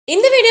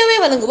இந்த வீடியோவை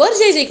வழங்குவோர்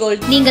ஜெய்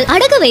கோல்ட். நீங்கள்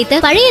அடகு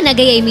வைத்த பழைய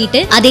நகையை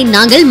மீட்டு அதை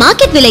நாங்கள்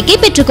மார்க்கெட் விலைக்கே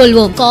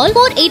பெற்றுக்கொள்வோம். கால்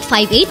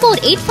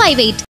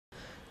 48584858.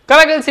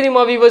 கலக்கல்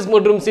சினிமா வியூவர்ஸ்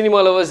மற்றும் சினிமா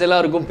லவர்ஸ்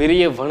எல்லாருக்கும்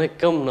பெரிய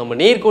வணக்கம். நம்ம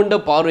நேர்கொண்ட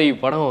பார்வை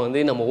படம் வந்து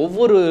நம்ம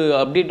ஒவ்வொரு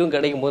அப்டேட்டும்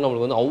கிடைக்கும் போது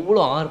நம்மளுக்கு வந்து அவ்வளோ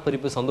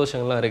ஆர்ப்பரிப்பு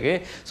சந்தோஷங்கள்லாம்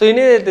இருக்குது. ஸோ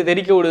இணையத்தை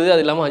தெரிவிக்க விடுது.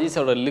 அது இல்லாமல்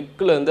அஜித்தோட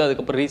லுக்கில் வந்து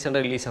அதுக்கப்புறம்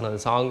ரீசெண்டாக ரிலீஸ் ஆன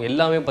சாங்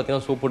எல்லாமே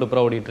பார்த்தீங்கன்னா சூப்பர்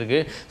டூப்பராக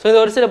ஓடிட்டுருக்கு. ஸோ இந்த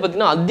வருஷத்தில்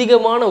பார்த்தீங்கன்னா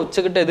அதிகமான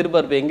உச்சக்கட்ட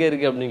எதிர்பார்ப்பு எங்கே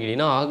இருக்குது அப்படின்னு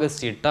கேட்டிங்கன்னா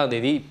ஆகஸ்ட்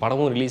 8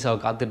 படமும் ரிலீஸ் ஆக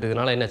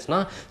காத்துட்டுனால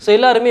என்னாச்சுன்னா ஸோ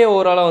எல்லாருமே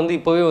ஓவராலாக வந்து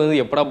இப்போவே வந்து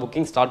எப்படா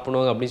புக்கிங் ஸ்டார்ட்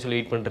பண்ணுவாங்க அப்படின்னு சொல்லி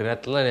வெயிட் பண்ணுற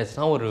நேரத்தில்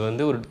என்னாச்சுன்னா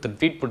ஒரு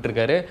ட்வீட்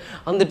போட்டிருக்காரு.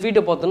 அந்த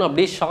ட்வீட்டை பார்த்தோன்னா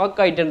அப்படியே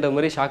ஷாக் ஆகிட்டேன்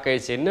மாதிரி ஷாக்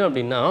ஆயிடுச்சு. என்ன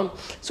அப்படின்னா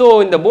ஸோ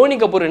இந்த போனி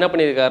கபூர் என்ன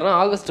பண்ணியிருக்காருன்னா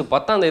ஆகஸ்ட்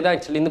 10 தான்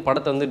ஆக்சுவலி இந்த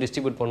படத்தை வந்து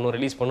டிஸ்ட்ரிபியூட் பண்ணணும்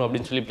ரிலீஸ் பண்ணணும்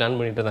அப்படின்னு சொல்லி பிளான்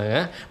பண்ணிட்டு இருந்தாங்க.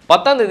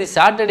 10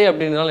 சாட்டர்டே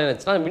அப்படின்னால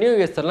என்னச்சுன்னா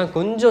விநியோகஸ்தர்லாம்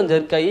கொஞ்சம்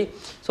ஜர்க்காகி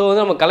ஸோ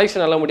வந்து நம்ம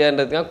கலெக்ஷன் நல்ல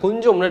முடியாதுன்றதுக்காக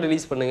கொஞ்சம் முன்னாடி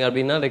ரிலீஸ் பண்ணுங்க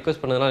அப்படின்னா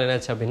ரெக்வஸ்ட் பண்ணதுனால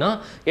என்னாச்சு அப்படின்னா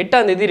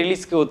 8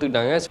 ரிலீஸ்க்கு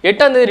ஒத்துக்கிட்டாங்க.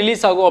 8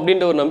 ரிலீஸ் ஆகும்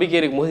அப்படின்ற ஒரு நம்பிக்கை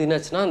இருக்கும்போது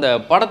என்னாச்சுன்னா அந்த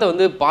படத்தை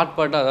வந்து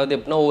பாட்டாக அதாவது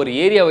எப்படின்னா ஒரு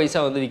ஏரியா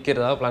வைஸாக வந்து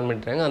விற்கிறதா பிளான்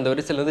பண்ணிட்டாங்க. அந்த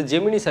வரிசையில் வந்து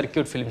ஜெமினி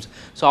சர்க்கியூட் ஃபிலிம்ஸ்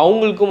ஸோ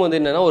அவங்களுக்கும் வந்து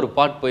என்னென்னா ஒரு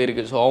பார்ட்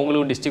போயிருக்கு. ஸோ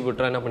அவங்களும்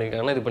டிஸ்ட்ரிபியூட்டராக என்ன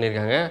பண்ணியிருக்காங்கன்னா இது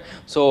பண்ணியிருக்காங்க.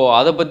 ஸோ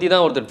அதை பற்றி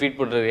தான் ஒருத்தர் ட்வீட்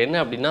பண்ணுறாரு. என்ன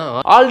அப்படின்னா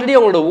ஆல்ரெடி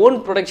அவங்களோட ஓன்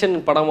ப்ரொடக்ஷன்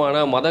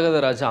படமான மதகத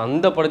ராஜா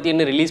அந்த படத்தையும்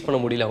இன்னும் ரிலீஸ் பண்ண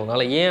முடியல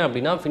அவங்களால. ஏன்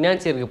அப்படின்னா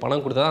ஃபினான்சியருக்கு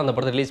பணம் கொடுத்தா தான் அந்த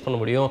படத்தை ரிலீஸ் பண்ண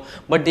முடியும்.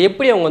 பட்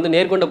எப்படி அவங்க வந்து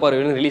நேர்கொண்ட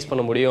பார்வையிலும் ரிலீஸ்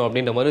பண்ண முடியும்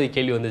அப்படின்ற மாதிரி ஒரு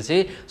கேள்வி வந்துச்சு.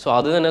 ஸோ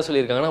அதுதான் என்ன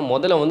சொல்லியிருக்காங்கன்னா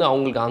முதல்ல வந்து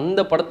அவங்களுக்கு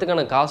அந்த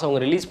படத்துக்கான காசு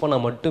அவங்க ரிலீஸ்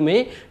பண்ணால் மட்டுமே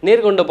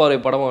நேர்கொண்ட பார்வை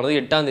படமானது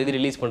 8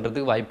 ரிலீஸ்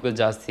பண்ணுறதுக்கு வாய்ப்புகள்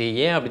ஜாஸ்தி.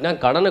 ஏன் அப்படின்னா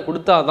கடனை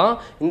கொடுத்தா தான்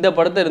இந்த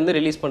படத்தை இருந்து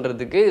ரிலீஸ்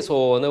பண்ணுறதுக்கு ஸோ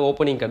வந்து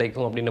ஓப்பனிங்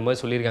கிடைக்கும் அப்படின்ற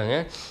மாதிரி சொல்லியிருக்காங்க.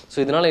 ஸோ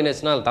இதனால்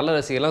என்னாச்சுன்னா தல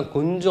ரசிகர்லாம்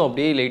கொஞ்சம்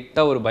அப்படியே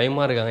லைட்டாக ஒரு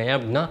பயமாக இருக்காங்க. ஏன்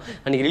அப்படின்னா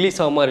அன்றைக்கி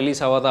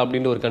ரிலீஸ் ஆகாதா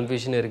அப்படின்ற ஒரு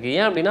கன்ஃபியூஷன் இருக்குது.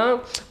 ஏன் அப்படின்னா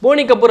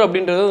போனி கபூர்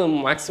அப்படின்றது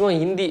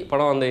மேக்ஸிமம் ஹிந்தி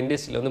படம் அந்த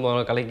இண்டஸ்ட்ரியில்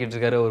வந்து கலக்கிட்டு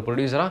இருக்காரு ஒரு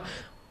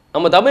ப்ரொடியூசராக.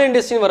 நம்ம தமிழ்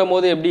இண்டஸ்ட்ரின்னு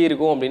வரும்போது எப்படி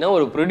இருக்கும் அப்படின்னா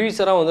ஒரு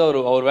ப்ரொடியூசராக வந்து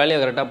அவர் வேலையை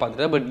கரெக்டாக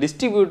பார்த்துட்டு பட்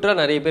டிஸ்ட்ரிபியூட்டராக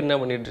நிறைய பேர் என்ன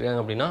பண்ணிட்டு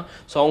இருக்காங்க அப்படின்னா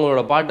ஸோ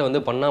அவங்களோட பாட்டை வந்து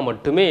பண்ணால்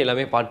மட்டுமே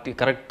எல்லாமே பாட்டு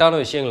கரெக்டான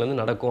விஷயங்கள் வந்து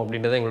நடக்கும்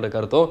அப்படின்றத எங்களோட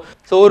கருத்தும்.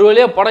 ஸோ ஒரு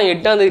வழியாக படம்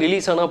 8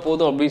 ரிலீஸ் ஆனால்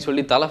போதும் அப்படின்னு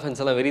சொல்லி தலை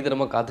ஃபேன்ஸ் எல்லாம்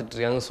வெறித்தனமாக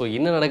காத்துட்ருக்காங்க. ஸோ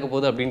என்ன நடக்க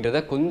போகுது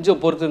அப்படின்றத கொஞ்சம்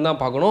பொறுத்து தான்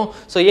பார்க்கணும்.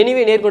 ஸோ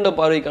எனிவே நேர்கொண்ட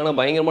பார்வைக்கான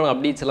பயங்கரமான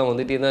அப்டேட்ஸ் எல்லாம்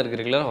வந்துகிட்டே தான்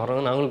இருக்குது. ரெகுலராக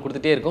வரவங்க நாங்களும்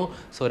கொடுத்துட்டே இருக்கோம்.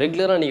 ஸோ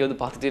ரெகுலராக நீங்கள் வந்து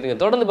பார்த்துட்டே இருங்க.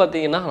 தொடர்ந்து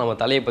பார்த்தீங்கன்னா நம்ம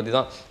தலையை பற்றி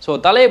தான். ஸோ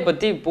தலையை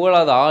பற்றி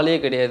புகழாத ஆளே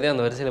கிடையாது.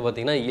 அந்த வரிசையில்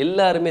பார்த்தீங்கன்னா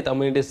எல்லாருமே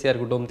தமிழ் இண்டஸ்ட்ரியாக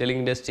இருக்கட்டும்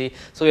தெலுங்கு இண்டஸ்ட்ரி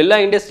ஸோ எல்லா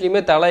இண்டஸ்ட்ரியுமே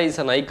தலை is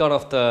an icon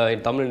of the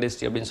Tamil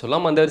industry அப்படின்னு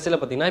சொல்லலாம். அந்த வரிசையில்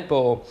பார்த்தீங்கன்னா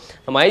இப்போது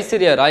நம்ம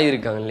ஐஸ்வர்யா ராய்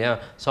இருக்காங்க இல்லையா.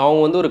 ஸோ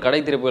அவங்க வந்து ஒரு கடை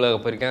திறப்புகளாக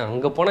போயிருக்காங்க.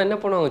 அங்கே போனால் என்ன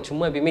பண்ணுவாங்க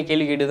சும்மா எப்பயுமே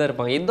கேள்வி கேட்டு தான்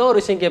இருப்பாங்க. ஏதோ ஒரு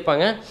விஷயம்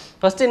கேட்பாங்க.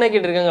 ஃபஸ்ட்டு என்ன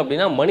கேட்டிருக்காங்க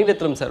அப்படின்னா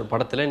மணிரத்னம் சார்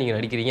படத்தில் நீங்கள்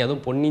நடிக்கிறீங்க,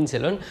 அதுவும் பொன்னியின்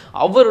செல்வன்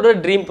அவரோட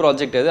ட்ரீம்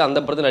ப்ராஜெக்ட் அது. அந்த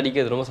படத்தில்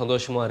நடிக்கிறது ரொம்ப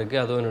சந்தோஷமாக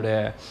இருக்குது. அதுவும் என்னுடைய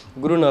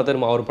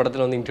குருநாதர் அவர்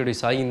படத்தில் வந்து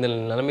இன்ட்ரடியூஸ் ஆகி இந்த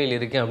நிலைமையில்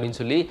இருக்கேன் அப்படின்னு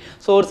சொல்லி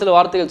ஸோ ஒரு சில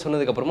வார்த்தைகள்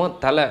சொன்னதுக்கப்புறமா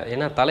தலை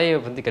ஏன்னா தலையை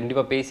வந்து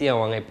கண்டிப்பாக பேசி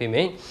ஆவாங்க.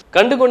 எப்பயுமே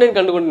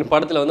கண்டுகொண்டேன்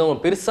படத்தில் வந்து அவங்க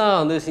பெருசாக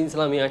வந்து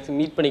சீன்ஸ்லாம்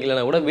மீட்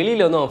பண்ணிக்கலன்னா கூட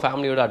வெளியில் வந்து அவங்க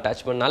ஃபேமிலியோட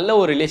அட்டாச்மெண்ட் நல்ல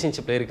ஒரு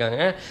ரிலேஷன்ஷிப்பில் இருக்காங்க.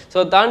 ஸோ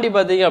தாண்டி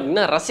பார்த்தீங்க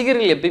அப்படின்னா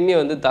ரசிகர்கள் எப்பயுமே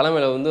வந்து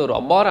தலைமையில் வந்து ஒரு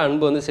அபார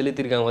அன்பு வந்து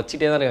செலுத்தியிருக்காங்க,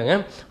 வச்சுட்டே தான் இருக்காங்க.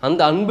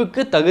 அந்த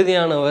அன்புக்கு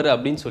தகுதியானவர்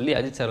அப்படின்னு சொல்லி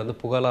அஜித் சார் வந்து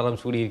புகழாரம்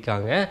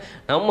சூடியிருக்காங்க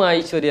நம்ம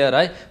ஐஸ்வர்யா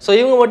ராய். ஸோ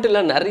இவங்க மட்டும்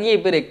இல்லை நிறைய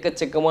பேர்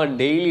எக்கச்சக்கமாக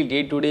டெய்லி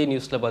டே டு டே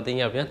நியூஸில்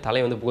பார்த்தீங்க அப்படின்னா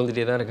தலை வந்து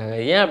புகழ்ந்துட்டே தான் இருக்காங்க.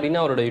 ஏன்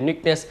அப்படின்னா அவரோட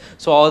யூனிக்னஸ்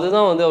ஸோ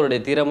அதுதான் வந்து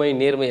அவருடைய திறமை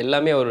நேர்மை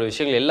எல்லாமே அவரோட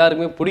விஷயங்கள்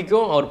எல்லாருமே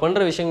பிடிக்கும். அவர்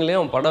பண்ணுற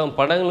விஷயங்களையும்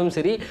படங்களும்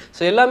சரி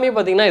ஸோ எல்லாமே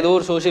பார்த்தீங்கன்னா ஏதோ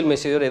ஒரு சோஷியல்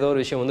மெசேஜோ ஏதோ ஒரு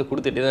விஷயம் வந்து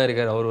கொடுத்துட்டு தான்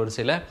இருக்கார் அவர் ஒரு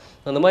சில.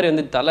 அந்த மாதிரி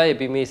வந்து தலை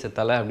எப்பயுமே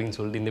தலை அப்படின்னு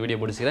சொல்லிட்டு இந்த வீடியோ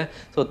பிடிச்சிக்கிறேன்.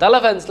 ஸோ தலை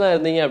ஃபேன்ஸ்லாம்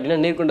இருந்தீங்க அப்படின்னா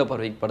நேர்கொண்ட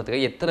பார்வை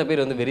படத்துக்கு எத்தனை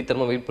பேர் வந்து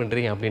வெறித்தனமாக வெயிட்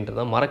பண்ணுறீங்க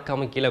அப்படின்றத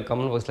மறக்காமல் கீழே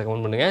கமெண்ட் பாக்ஸில்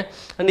கமெண்ட் பண்ணுங்கள்.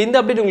 அண்ட் இந்த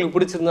அப்டேட் உங்களுக்கு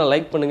பிடிச்சிருந்தா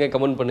லைக் பண்ணுங்கள்,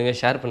 கமெண்ட் பண்ணுங்கள்,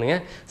 ஷேர்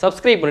பண்ணுங்கள்,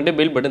 சப்ஸ்கிரைப் பண்ணிட்டு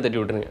பெல் பட்டன்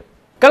தட்டி விட்டுருங்க.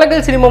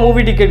 கலக்கல் சினிமா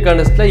மூவி டிக்கெட்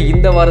கான்டெஸ்ட்டில்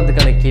இந்த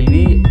வாரத்துக்கான கேள்வி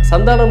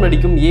சந்தானம்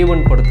நடிக்கும்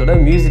A1 படத்தோட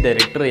மியூசிக்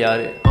டைரக்டர்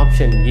யார்?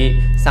 Option A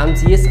Sam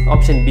CS,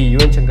 option B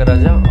Yuvan Shankar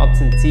Raja,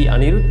 option C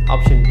Anirudh,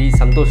 option D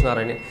Santhosh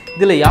Narayanan.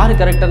 இதில் யார்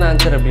கரெக்டான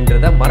ஆன்சர்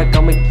அப்படின்றத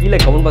மறக்காமல் கீழே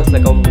கமெண்ட்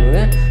பாக்ஸில் கமெண்ட்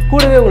பண்ணுங்கள்.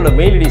 கூடவே உங்களோட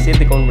மெயில் ஐடி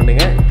சேர்த்து கமெண்ட்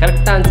பண்ணுங்கள்.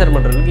 கரெக்டாக ஆன்சர்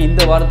பண்ணுறதுக்கு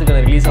இந்த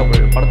வாரத்துக்கான ரிலீஸ்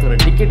ஆகிற படத்தோட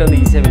டிக்கெட்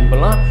வந்து ஈஸியாக வின்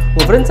பண்ணலாம்.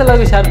 உங்கள் ஃப்ரெண்ட்ஸ்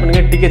எல்லாருக்கும் ஷேர்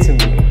பண்ணுங்கள், டிக்கெட்ஸ்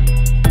வின் பண்ணுங்கள்.